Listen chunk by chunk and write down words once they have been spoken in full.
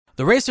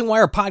The Racing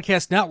Wire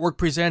Podcast Network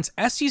presents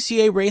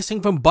SCCA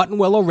racing from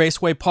Buttonwillow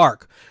Raceway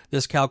Park.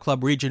 This Cal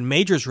Club Region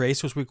Majors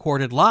race was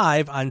recorded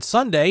live on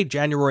Sunday,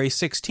 January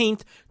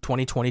 16th,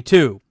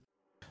 2022.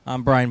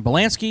 I'm Brian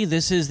Belansky.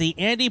 This is the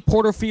Andy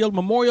Porterfield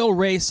Memorial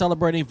Race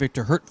celebrating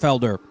Victor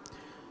Hertfelder.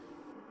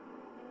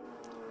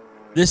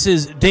 This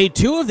is day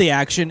 2 of the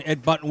action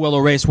at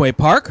Buttonwillow Raceway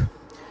Park.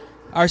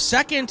 Our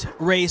second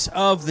race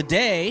of the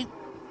day,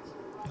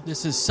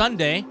 this is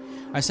Sunday.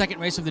 Our second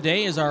race of the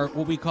day is our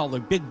what we call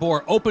the Big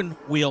Bore Open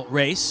Wheel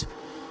Race.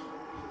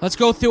 Let's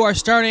go through our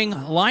starting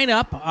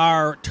lineup.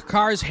 Our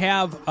cars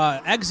have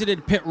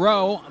exited pit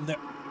row.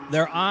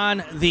 They're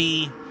on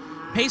the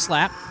pace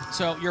lap.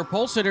 So your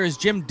pole sitter is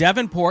Jim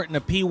Davenport in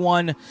a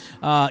P1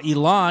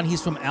 Elan.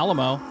 He's from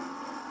Alamo.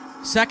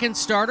 Second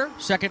starter,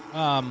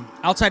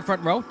 outside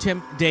front row,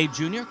 Tim Day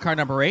Jr., car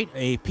number 8,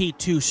 a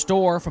P2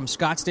 Store from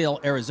Scottsdale,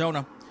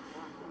 Arizona.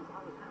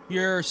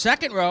 Your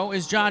second row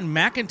is John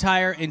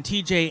McIntyre and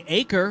TJ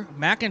Aker.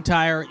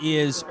 McIntyre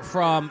is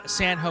from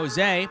San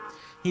Jose.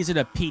 He's in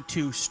a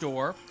P2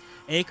 Store.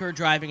 Aker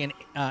driving an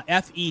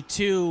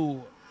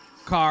FE2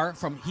 car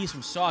he's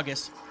from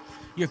Saugus.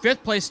 Your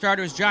fifth place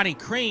starter is Johnny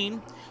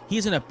Crean.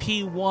 He's in a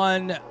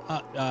P1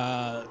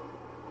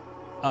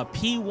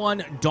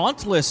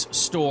 Dauntless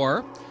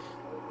Store.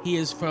 He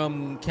is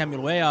from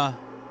Kailua,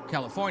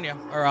 California,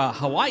 or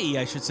Hawaii,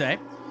 I should say.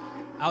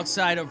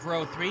 Outside of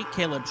row 3,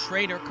 Caleb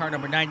Schrader, car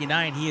number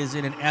 99. He is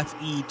in an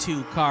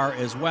FE2 car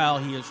as well.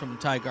 He is from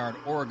Tigard,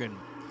 Oregon.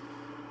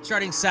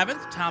 Starting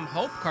 7th, Tom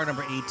Hope, car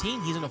number 18.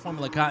 He's in a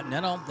Formula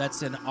Continental.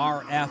 That's an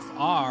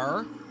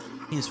RFR.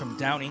 He's from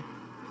Downey.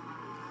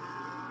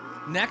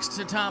 Next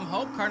to Tom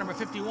Hope, car number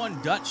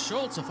 51, Dutch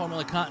Schultz, a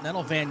Formula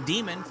Continental Van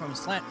Diemen from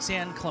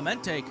San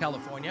Clemente,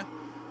 California.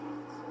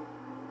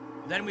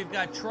 Then we've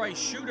got Troy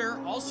Shooter,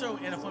 also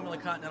in a Formula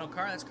Continental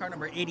car. That's car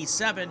number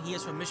 87. He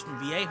is from Mission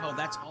Viejo.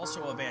 That's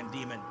also a Van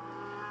Diemen.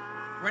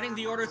 Running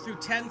the order through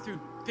 10 through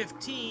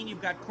 15,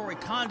 you've got Corey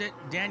Condit,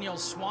 Daniel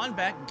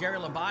Swanbeck, Gary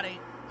Labate,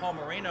 Paul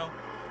Moreno,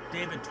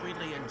 David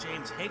Tweedley, and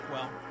James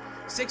Hakewell.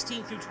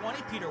 16 through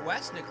 20, Peter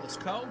West, Nicholas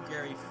Coe,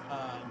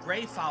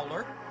 Gray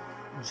Fowler,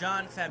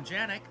 John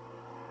Fabjanik,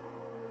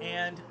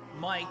 and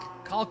Mike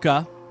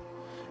Kalka.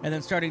 And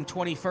then starting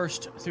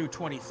 21st through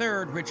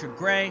 23rd, Richard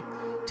Gray,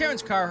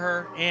 Terrence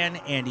Carher, and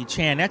Andy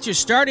Chan. That's your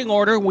starting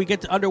order. When we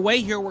get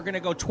underway here, we're going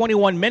to go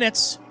 21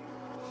 minutes.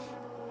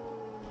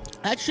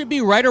 That should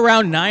be right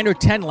around 9 or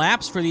 10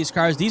 laps for these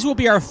cars. These will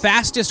be our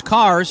fastest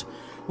cars.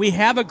 We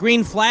have a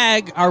green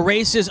flag. Our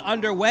race is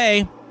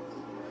underway.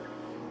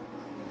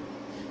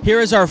 Here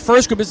is our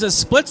first group. This is a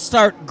split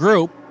start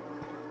group.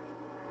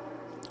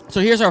 So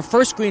here's our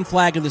first green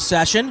flag of the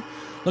session.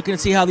 Looking to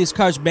see how these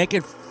cars make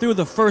it through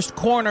the first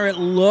corner. It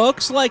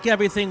looks like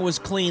everything was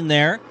clean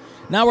there.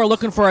 Now we're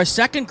looking for our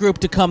second group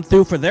to come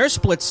through for their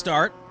split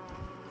start.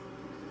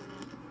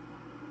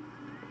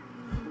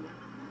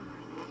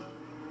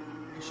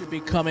 They should be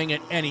coming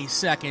at any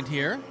second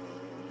here.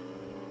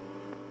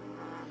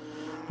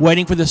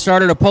 Waiting for the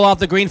starter to pull off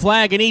the green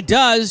flag, and he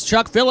does.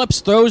 Chuck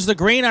Phillips throws the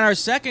green on our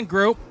second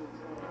group.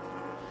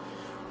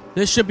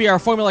 This should be our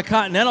Formula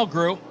Continental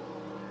group.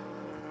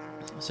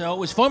 So it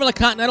was Formula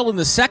Continental in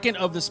the second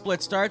of the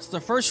split starts.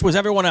 The first was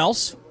everyone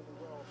else.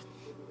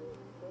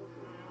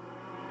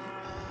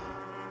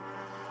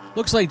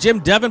 Looks like Jim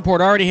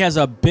Davenport already has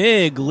a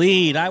big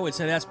lead. I would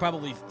say that's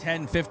probably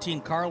 10,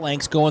 15 car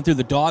lengths going through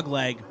the dog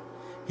leg.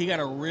 He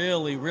got a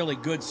really, really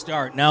good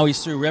start. Now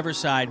he's through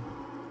Riverside.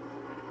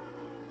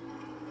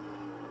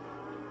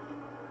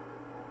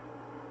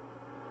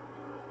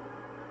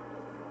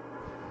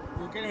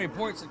 We're getting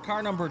reports that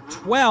car number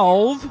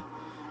 12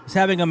 is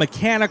having a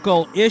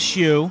mechanical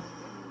issue.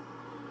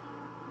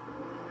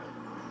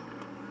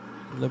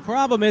 The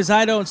problem is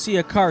I don't see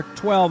a car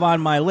 12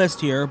 on my list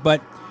here,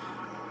 but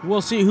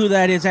we'll see who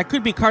that is. That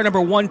could be car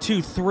number 1,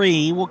 2,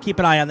 3. We'll keep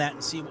an eye on that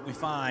and see what we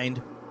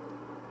find.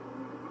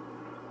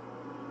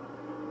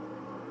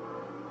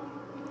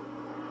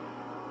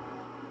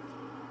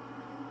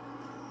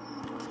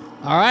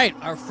 All right,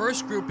 our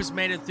first group has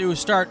made it through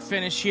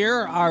start-finish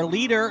here. Our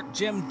leader,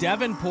 Jim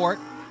Davenport,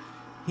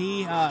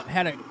 he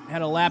had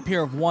a lap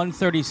here of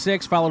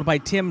 1:36, followed by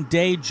Tim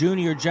Day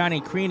Jr.,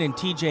 Johnny Crean, and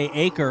TJ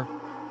Aker.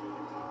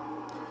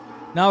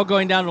 Now we're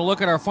going down to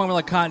look at our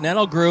Formula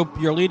Continental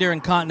group. Your leader in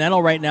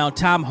Continental right now,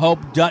 Tom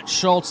Hope, Dutch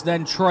Schultz,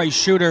 then Troy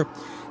Shooter,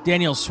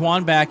 Daniel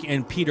Swanbeck,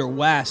 and Peter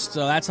West.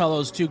 So that's how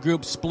those two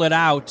groups split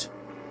out.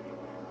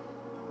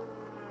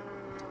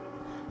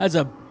 That's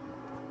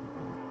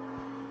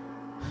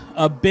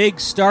a big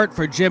start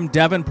for Jim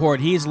Davenport.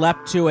 He's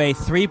leapt to a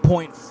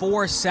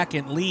 3.4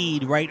 second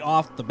lead right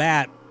off the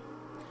bat.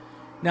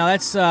 Now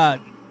that's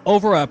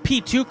over a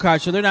P2 car,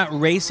 so they're not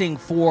racing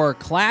for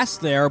class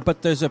there,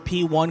 but there's a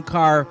P1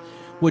 car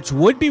which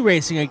would be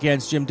racing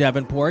against Jim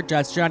Davenport.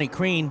 That's Johnny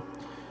Crean.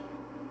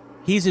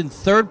 He's in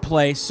third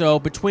place, so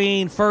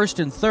between first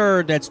and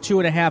third, that's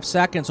 2.5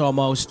 seconds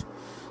almost.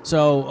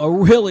 So a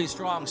really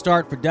strong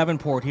start for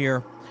Davenport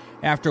here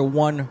after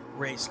one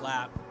race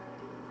lap.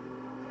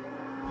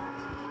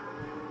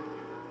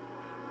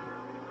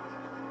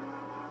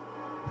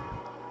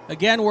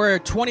 Again, we're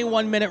at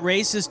 21-minute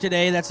races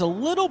today. That's a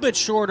little bit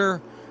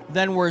shorter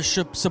than we're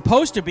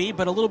supposed to be,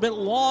 but a little bit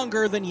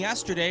longer than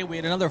yesterday. We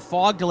had another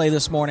fog delay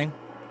this morning,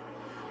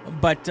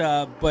 but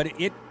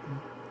it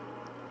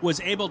was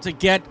able to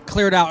get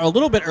cleared out a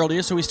little bit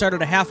earlier, so we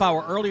started a half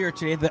hour earlier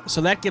today.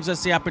 So that gives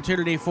us the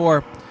opportunity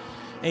for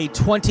a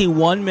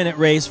 21-minute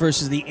race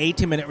versus the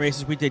 18-minute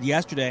races we did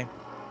yesterday.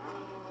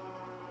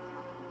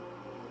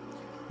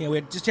 Yeah,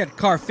 we just had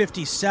car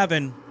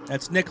 57.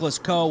 That's Nicholas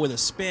Coe with a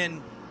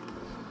spin.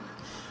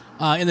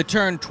 In the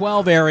turn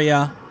 12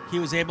 area, he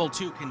was able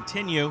to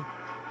continue.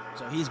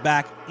 So he's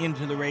back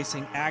into the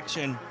racing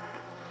action.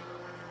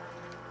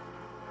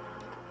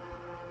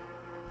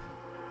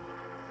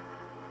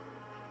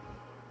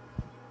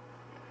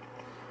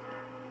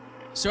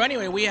 So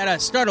anyway, we had to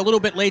start a little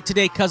bit late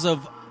today because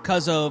of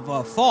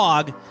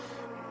fog.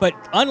 But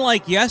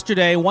unlike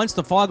yesterday, once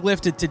the fog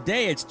lifted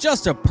today, it's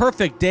just a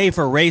perfect day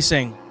for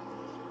racing.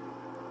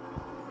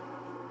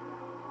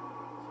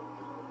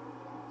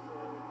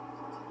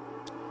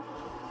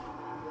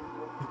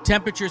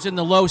 Temperatures in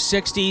the low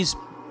 60s,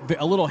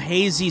 a little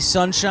hazy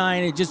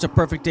sunshine. It's just a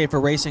perfect day for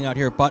racing out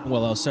here at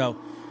Buttonwillow. So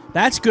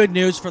that's good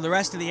news. For the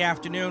rest of the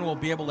afternoon, we'll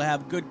be able to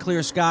have good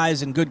clear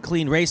skies and good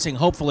clean racing,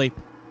 hopefully.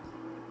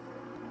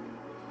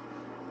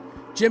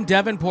 Jim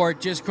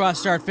Davenport just crossed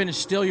start finish,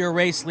 still your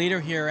race leader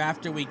here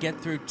after we get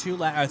through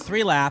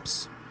 3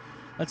 laps.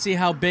 Let's see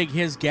how big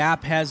his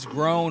gap has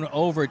grown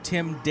over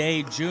Tim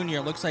Day Jr.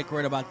 Looks like we're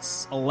at about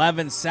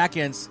 11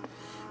 seconds.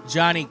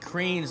 Johnny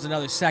Crean is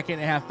another second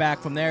and a half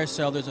back from there,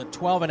 so there's a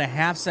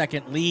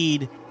 12.5-second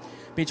lead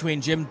between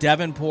Jim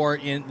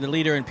Davenport, in the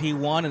leader in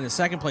P1, and the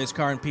second-place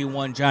car in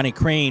P1, Johnny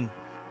Crean.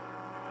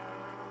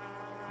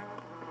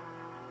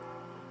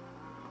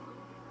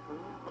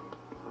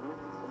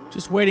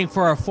 Just waiting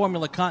for our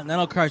Formula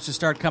Continental cars to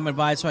start coming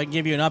by so I can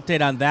give you an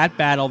update on that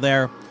battle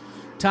there.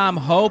 Tom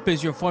Hope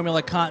is your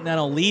Formula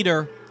Continental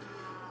leader.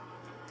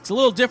 It's a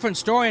little different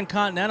story in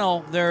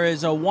Continental. There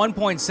is a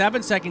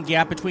 1.7-second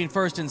gap between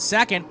first and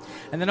second,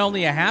 and then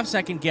only a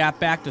half-second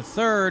gap back to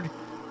third.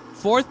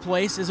 Fourth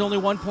place is only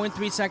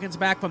 1.3 seconds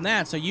back from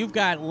that, so you've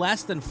got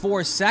less than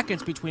 4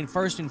 seconds between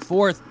first and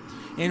fourth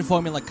in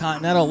Formula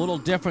Continental. A little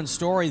different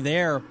story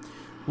there.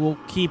 We'll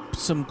keep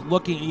some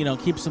look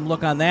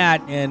on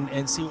that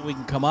and see what we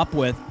can come up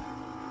with.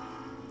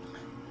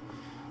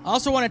 I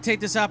also want to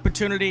take this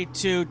opportunity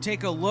to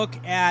take a look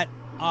at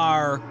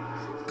our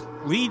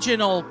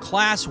regional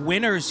class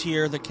winners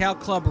here. The Cal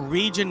Club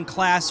region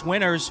class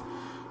winners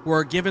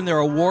were given their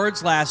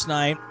awards last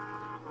night.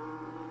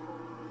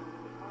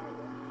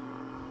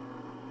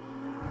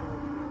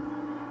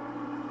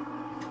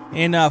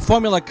 In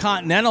Formula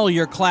Continental,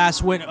 your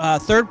class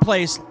third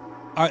place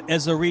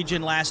as a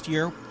region last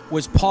year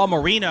was Paul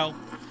Marino.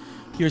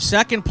 Your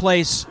second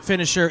place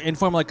finisher in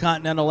Formula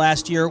Continental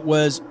last year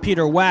was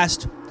Peter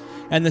West.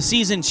 And the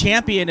season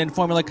champion in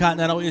Formula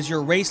Continental is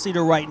your race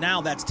leader right now.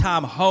 That's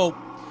Tom Hope.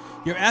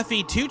 Your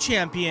FE2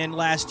 champion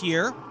last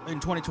year in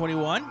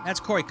 2021,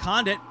 that's Corey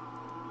Condit.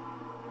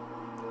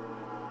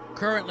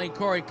 Currently,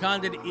 Corey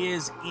Condit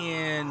is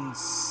in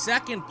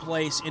second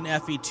place in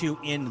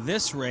FE2 in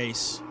this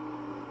race.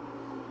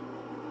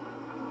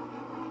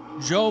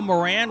 Joe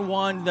Moran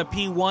won the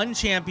P1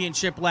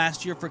 championship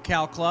last year for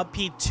Cal Club.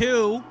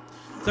 P2,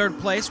 third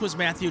place was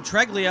Matthew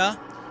Treglia.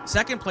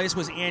 Second place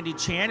was Andy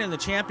Chan, and the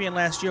champion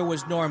last year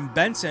was Norm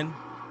Benson.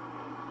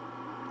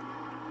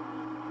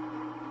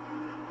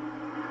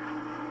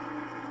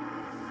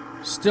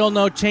 Still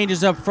no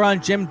changes up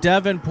front. Jim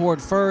Davenport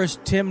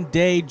first, Tim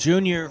Day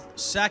Jr.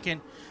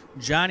 second,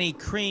 Johnny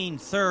Crean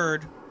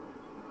third.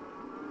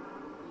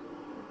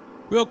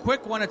 Real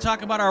quick, want to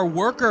talk about our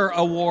worker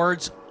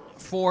awards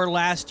for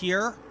last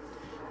year.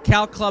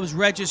 Cal Club's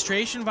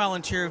registration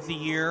volunteer of the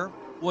year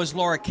was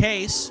Laura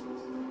Case.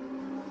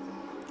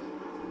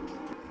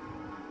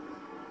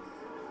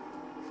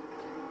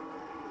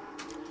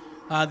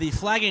 The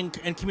flagging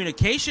and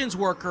communications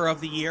worker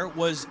of the year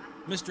was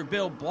Mr.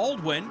 Bill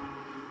Baldwin.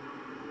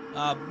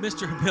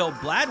 Mr. Bill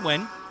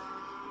Bladwin.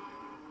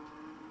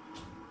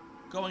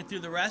 Going through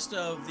the rest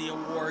of the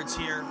awards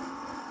here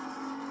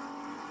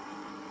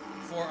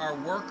for our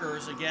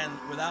workers. Again,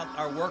 without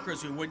our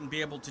workers, we wouldn't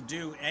be able to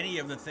do any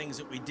of the things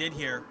that we did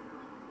here.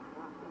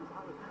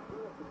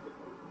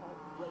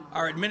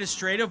 Our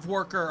administrative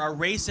worker, our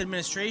race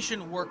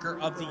administration worker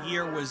of the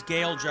year was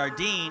Gail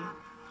Jardine.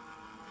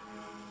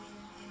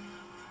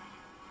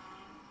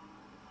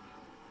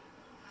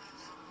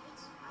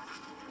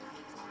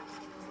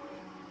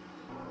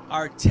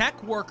 Our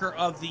tech worker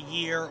of the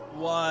year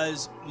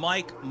was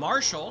Mike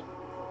Marshall.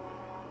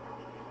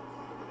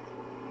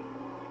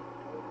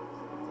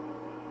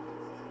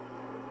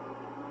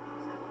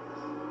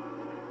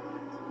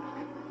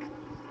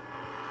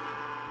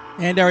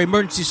 And our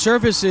emergency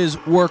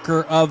services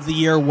worker of the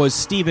year was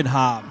Stephen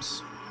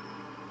Hobbs.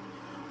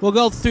 We'll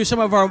go through some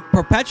of our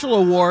perpetual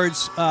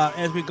awards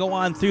as we go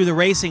on through the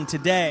racing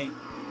today.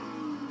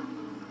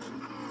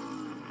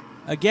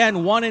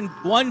 Again,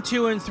 1,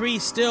 2, and 3,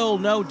 still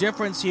no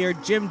difference here.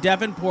 Jim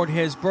Davenport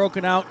has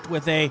broken out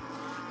with a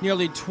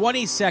nearly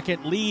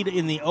 20-second lead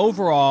in the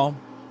overall.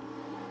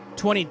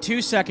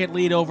 22-second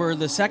lead over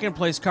the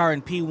second-place car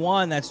in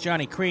P1. That's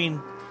Johnny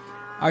Crean.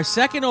 Our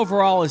second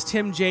overall is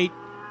Tim Day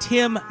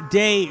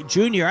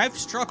Jr. I've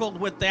struggled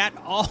with that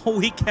all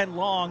weekend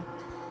long.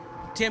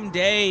 Tim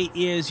Day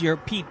is your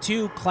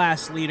P2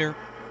 class leader.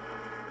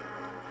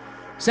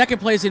 Second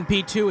place in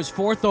P2 is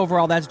fourth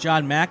overall. That's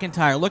John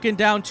McIntyre. Looking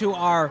down to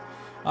our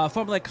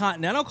Formula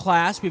Continental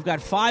class, we've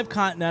got 5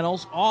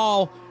 Continentals,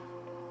 all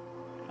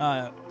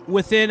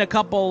within a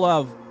couple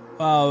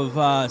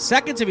of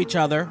seconds of each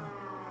other.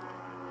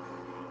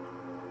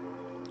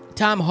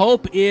 Tom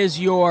Hope is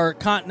your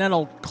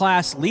Continental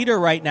class leader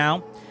right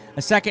now.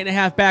 A second and a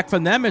half back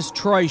from them is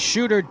Troy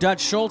Shooter. Dutch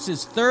Schultz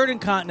is third in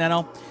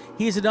Continental.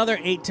 He's another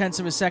 0.8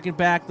 of a second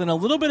back. Then a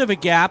little bit of a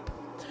gap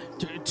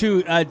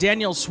to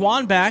Daniel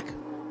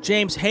Swanbeck,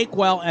 James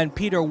Hakewell, and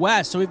Peter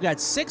West. So we've got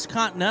 6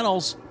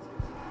 Continentals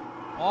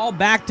all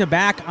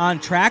back-to-back on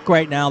track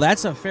right now.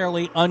 That's a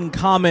fairly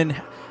uncommon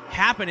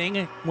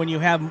happening when you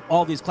have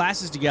all these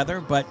classes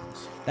together, but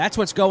that's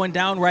what's going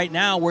down right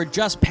now. We're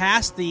just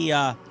past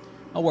the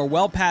we're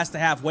well past the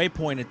halfway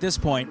point at this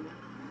point.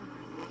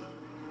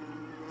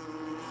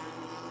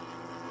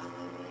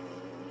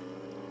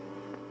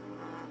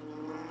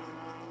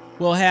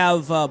 We'll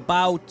have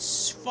about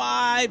 6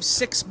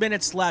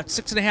 minutes left,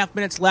 6.5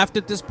 minutes left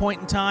at this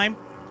point in time.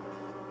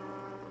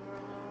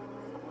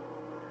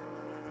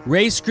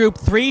 Race Group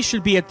 3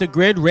 should be at the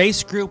grid.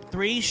 Race Group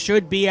 3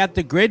 should be at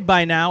the grid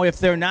by now. If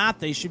they're not,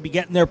 they should be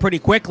getting there pretty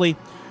quickly.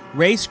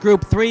 Race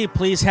Group 3,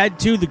 please head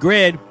to the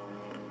grid.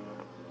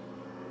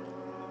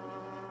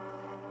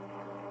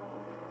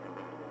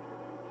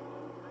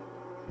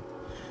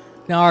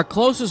 Now, our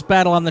closest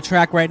battle on the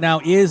track right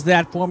now is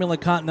that Formula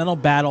Continental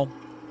battle.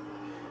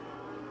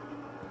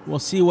 We'll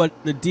see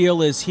what the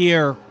deal is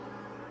here.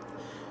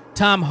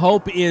 Tom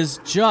Hope is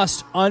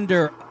just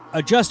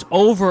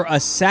over a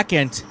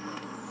second.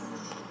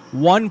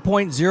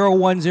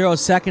 1.010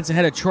 seconds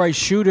ahead of Troy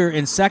Shooter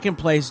in second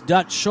place.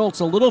 Dutch Schultz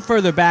a little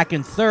further back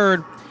in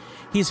third.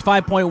 He's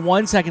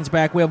 5.1 seconds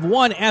back. We have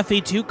one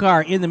FE2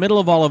 car in the middle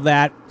of all of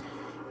that.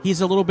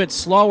 He's a little bit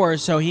slower,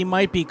 so he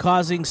might be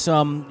causing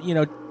some,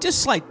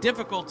 just slight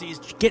difficulties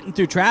getting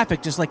through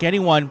traffic, just like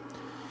anyone.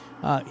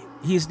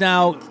 He's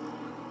now...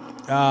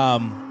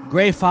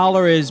 Gray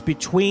Fowler is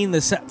between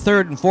the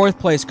third and fourth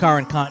place car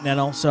in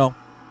Continental, so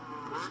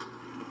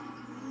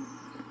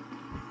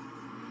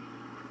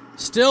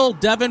still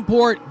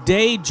Davenport,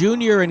 Day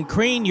Jr., and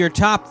Crean, your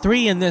top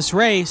 3 in this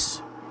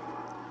race.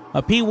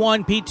 A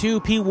P1,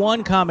 P2,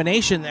 P1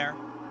 combination there.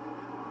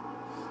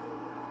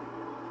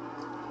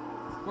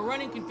 We're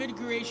running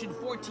configuration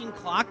 14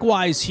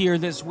 clockwise here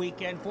this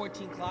weekend.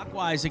 14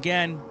 clockwise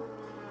again.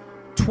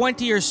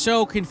 20 or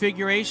so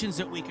configurations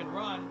that we can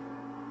run.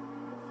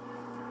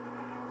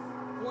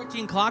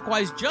 14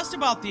 clockwise, just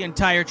about the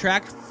entire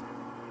track.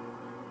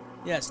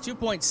 Yes,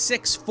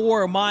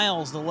 2.64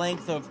 miles, the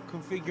length of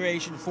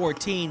configuration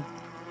 14.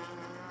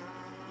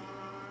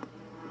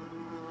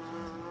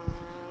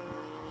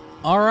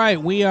 All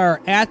right, we are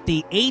at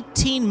the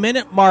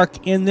 18-minute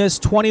mark in this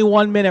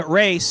 21-minute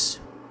race.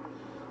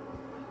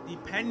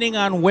 Depending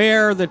on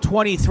where the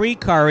 23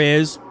 car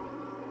is,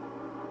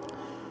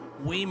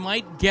 we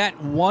might get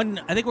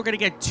I think we're going to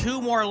get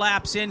 2 more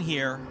laps in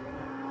here.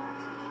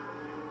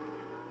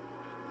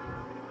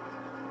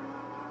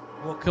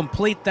 We'll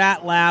complete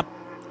that lap.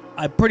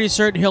 I'm pretty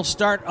certain he'll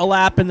start a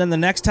lap, and then the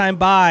next time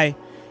by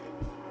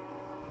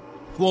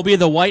will be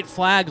the white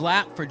flag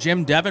lap for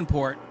Jim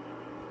Davenport.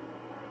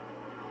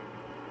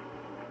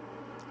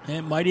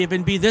 It might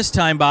even be this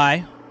time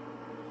by.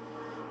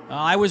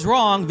 I was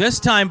wrong. This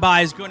time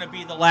by is going to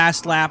be the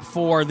last lap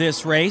for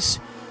this race.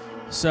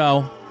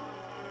 So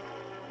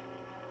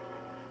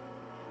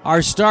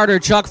our starter,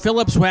 Chuck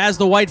Phillips, who has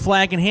the white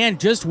flag in hand,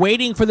 just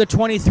waiting for the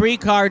 23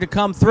 car to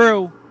come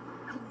through.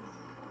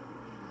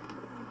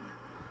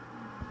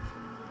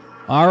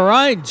 All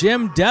right,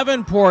 Jim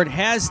Davenport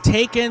has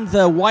taken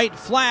the white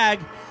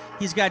flag.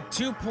 He's got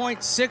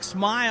 2.6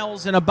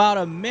 miles in about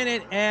a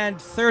minute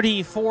and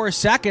 34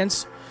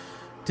 seconds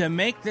to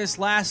make this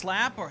last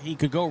lap, or he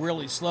could go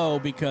really slow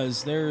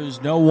because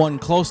there's no one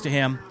close to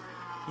him.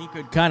 He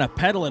could kind of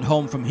pedal it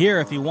home from here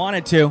if he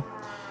wanted to.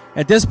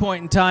 At this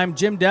point in time,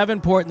 Jim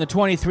Davenport in the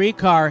 23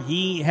 car,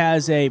 he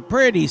has a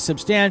pretty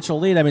substantial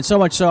lead. I mean, so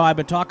much so I've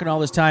been talking all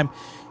this time,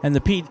 and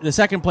the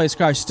second place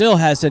car still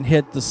hasn't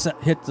hit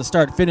the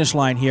start-finish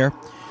line here,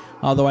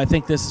 although I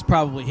think this is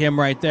probably him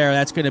right there.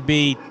 That's going to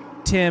be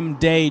Tim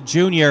Day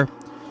Jr.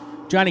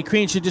 Johnny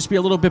Crean should just be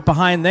a little bit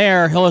behind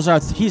there.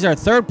 He's our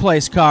third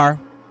place car.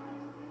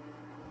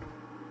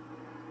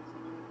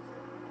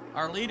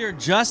 Our leader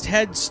just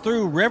heads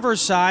through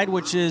Riverside,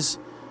 which is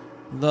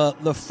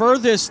the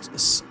furthest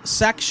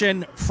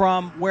section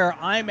from where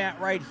I'm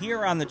at right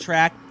here on the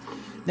track.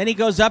 Then he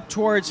goes up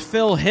towards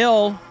Phil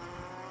Hill,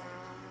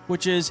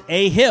 which is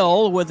a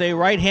hill with a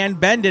right-hand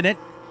bend in it.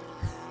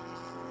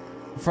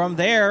 From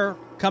there,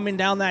 coming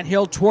down that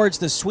hill towards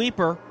the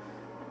sweeper,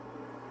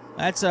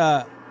 that's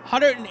a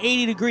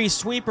 180-degree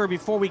sweeper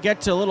before we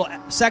get to a little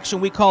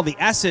section we call the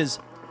S's.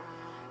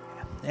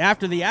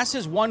 After the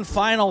S's, one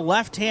final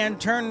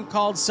left-hand turn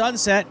called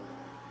Sunset.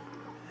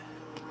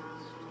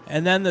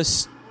 And then the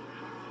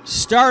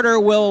starter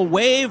will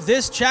wave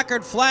this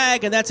checkered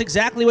flag, and that's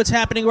exactly what's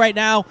happening right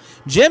now.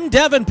 Jim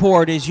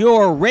Davenport is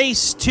your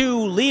Race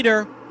 2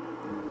 leader.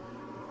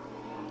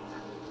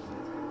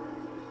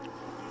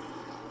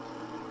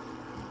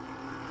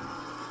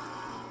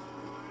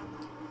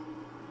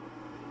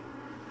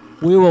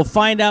 We will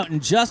find out in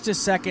just a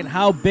second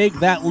how big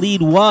that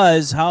lead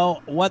was,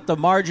 what the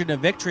margin of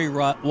victory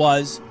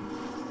was.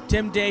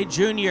 Tim Day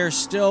Jr.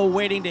 still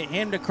waiting to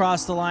him to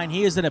cross the line.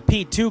 He is in a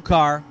P2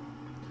 car.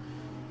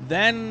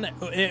 Then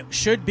it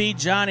should be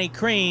Johnny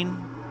Crean.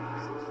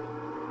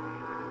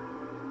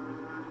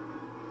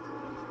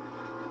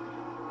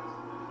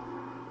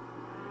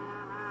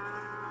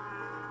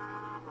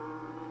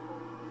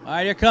 All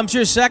right, here comes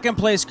your second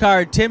place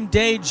car. Tim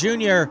Day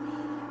Jr.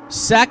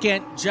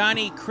 second.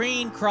 Johnny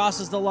Crean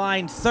crosses the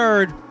line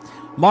third.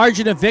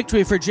 Margin of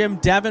victory for Jim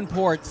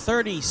Davenport,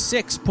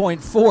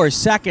 36.4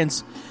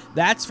 seconds.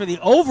 That's for the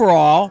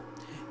overall.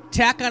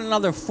 Tack on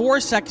another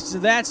 4 seconds to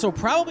that, so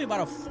probably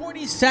about a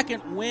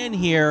 40-second win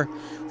here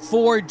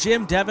for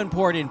Jim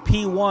Davenport in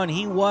P1.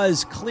 He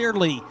was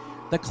clearly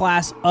the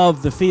class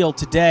of the field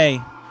today.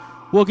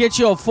 We'll get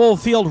you a full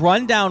field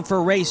rundown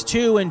for Race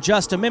 2 in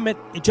just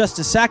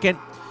a second.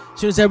 As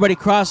soon as everybody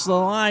crosses the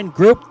line,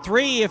 Group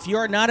 3, if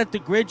you're not at the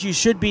grid, you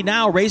should be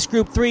now. Race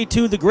Group 3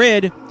 to the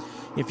grid.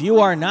 If you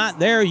are not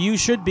there, you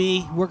should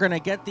be. We're going to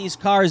get these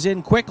cars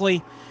in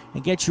quickly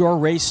and get your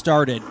race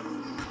started.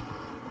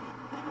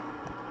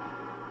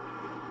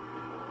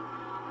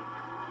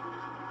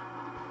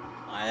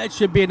 That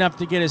should be enough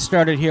to get us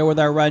started here with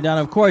our rundown.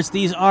 Of course,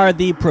 these are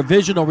the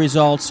provisional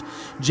results.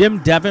 Jim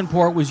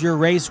Davenport was your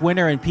race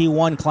winner and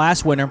P1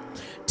 class winner.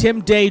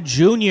 Tim Day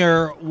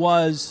Jr.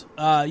 was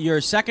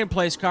your second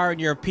place car and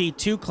your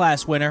P2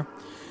 class winner.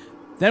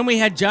 Then we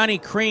had Johnny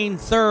Crean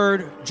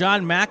third,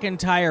 John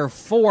McIntyre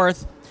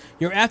fourth.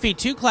 Your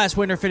FE2 class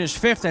winner finished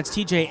fifth. That's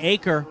TJ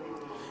Aker.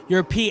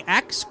 Your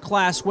PX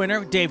class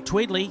winner, Dave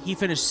Tweedley, he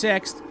finished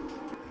sixth.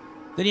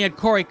 Then you had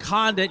Corey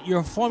Condit,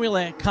 your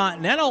Formula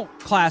Continental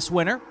class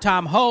winner.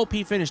 Tom Hope,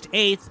 he finished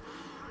 8th,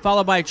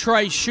 followed by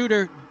Troy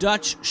Shooter,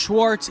 Dutch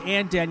Schwartz,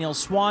 and Daniel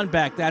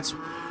Swanbeck. That's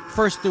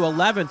 1st through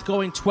 11th.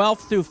 Going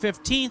 12th through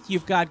 15th,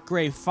 you've got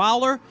Gray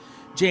Fowler,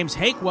 James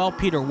Hakewell,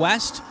 Peter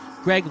West,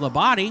 Greg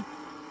Labate.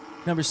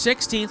 Number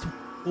 16th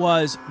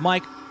was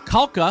Mike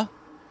Kulka.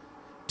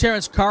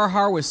 Terrence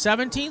Carhar was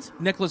 17th,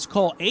 Nicholas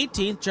Cole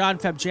 18th, John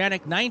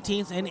Febjanik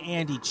 19th, and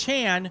Andy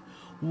Chan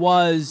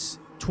was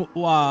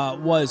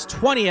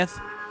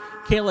 20th.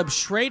 Caleb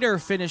Schrader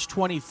finished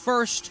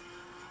 21st,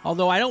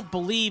 although I don't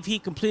believe he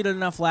completed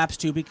enough laps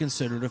to be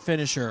considered a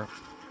finisher.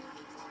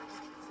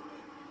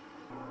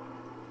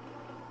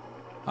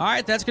 All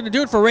right, that's going to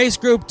do it for Race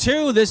Group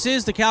 2. This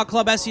is the Cal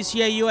Club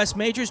SCCA U.S.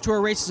 Majors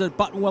Tour races at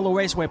Buttonwillow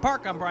Raceway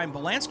Park. I'm Brian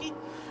Polanski,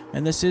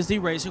 and this is the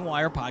Racing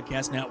Wire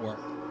Podcast Network.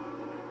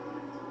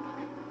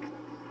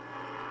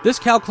 This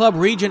Cal Club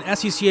Region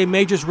SCCA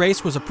Majors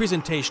race was a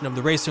presentation of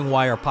the Racing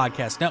Wire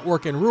Podcast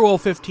Network and Rural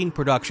 15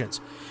 Productions.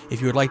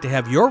 If you would like to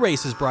have your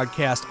races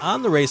broadcast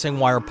on the Racing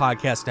Wire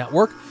Podcast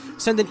Network,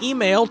 send an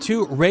email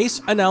to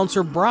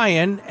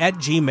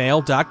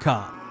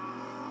raceannouncerbrian@gmail.com.